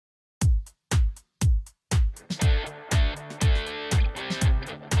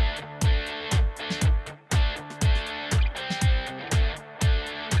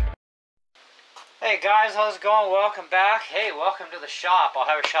Guys, how's it going? Welcome back. Hey, welcome to the shop. I'll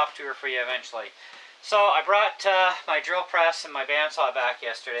have a shop tour for you eventually. So I brought my drill press and my bandsaw back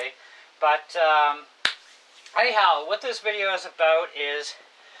yesterday, but anyhow, what this video is about is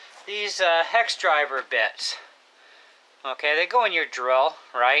these hex driver bits. Okay, they go in your drill,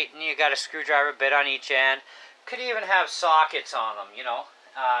 right? And you got a screwdriver bit on each end. Could even have sockets on them, you know.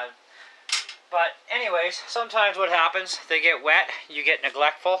 But anyways, sometimes what happens, they get wet, you get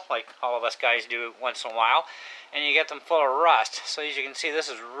neglectful, like all of us guys do once in a while, and you get them full of rust. So as you can see, this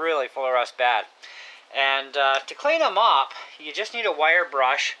is really full of rust bad. And to clean them up, you just need a wire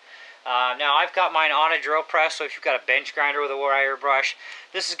brush. Now I've got mine on a drill press, so if you've got a bench grinder with a wire brush,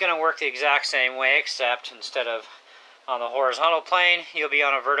 this is going to work the exact same way, except instead of on the horizontal plane, you'll be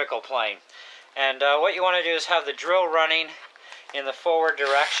on a vertical plane. And what you want to do is have the drill running in the forward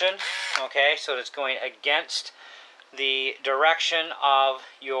direction, okay, so it's going against the direction of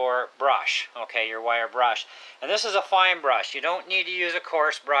your brush, okay, your wire brush. And this is a fine brush. You don't need to use a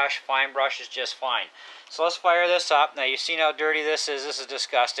coarse brush. Fine brush is just fine. So let's fire this up. Now you've seen how dirty this is. This is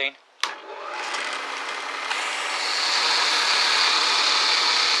disgusting.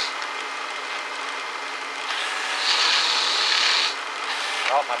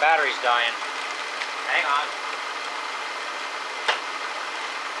 Oh, my battery's dying. Hang on.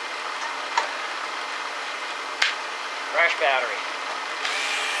 Fresh battery.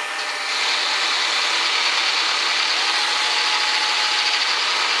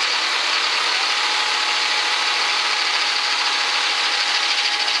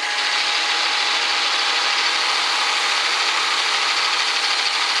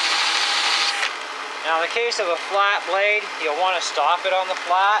 Now in the case of a flat blade, you'll want to stop it on the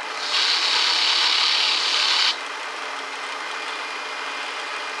flat.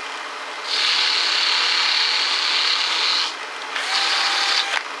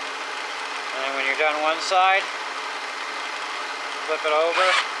 Done one side, flip it over.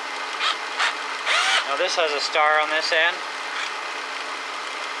 Now this has a star on this end.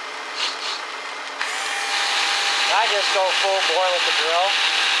 I just go full bore with the drill.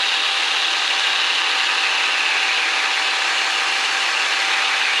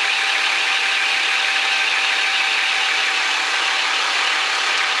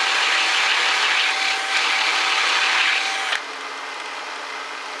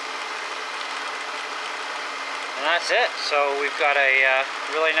 And that's it. So we've got a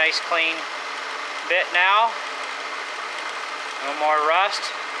really nice clean bit now. No more rust.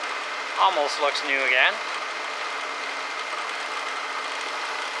 Almost looks new again.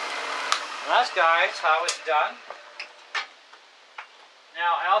 And that's, guys, how it's done.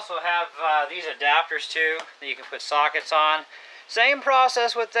 Now I also have these adapters too that you can put sockets on. Same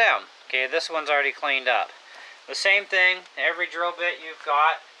process with them. Okay, this one's already cleaned up. The same thing, every drill bit you've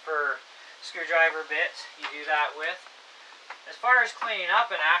got for screwdriver bits, you do that with. As far as cleaning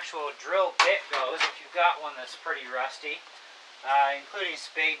up an actual drill bit goes, if you've got one that's pretty rusty, including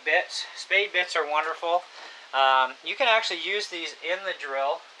spade bits are wonderful. You can actually use these in the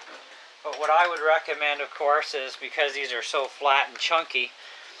drill, but what I would recommend, of course, is because these are so flat and chunky,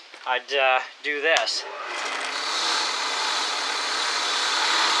 I'd do this.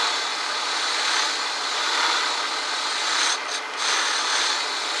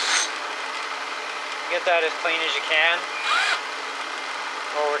 Get that as clean as you can.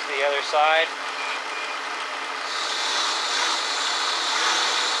 Over to the other side.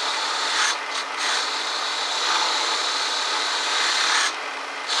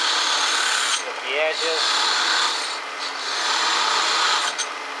 Flip the edges.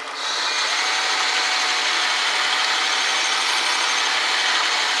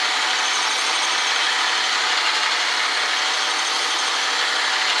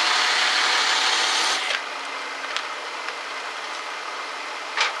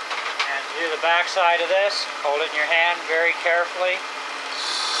 Do the back side of this, hold it in your hand very carefully,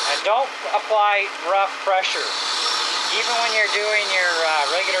 and don't apply rough pressure. Even when you're doing your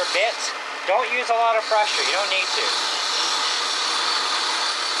regular bits, don't use a lot of pressure, you don't need to.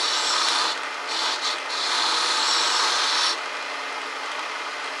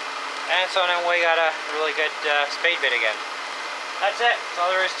 And so then we got a really good spade bit again. That's it, that's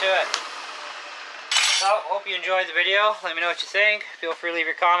all there is to it. So, hope you enjoyed the video. Let me know what you think. Feel free to leave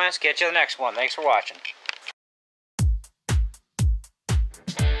your comments. Get you the next one. Thanks for watching.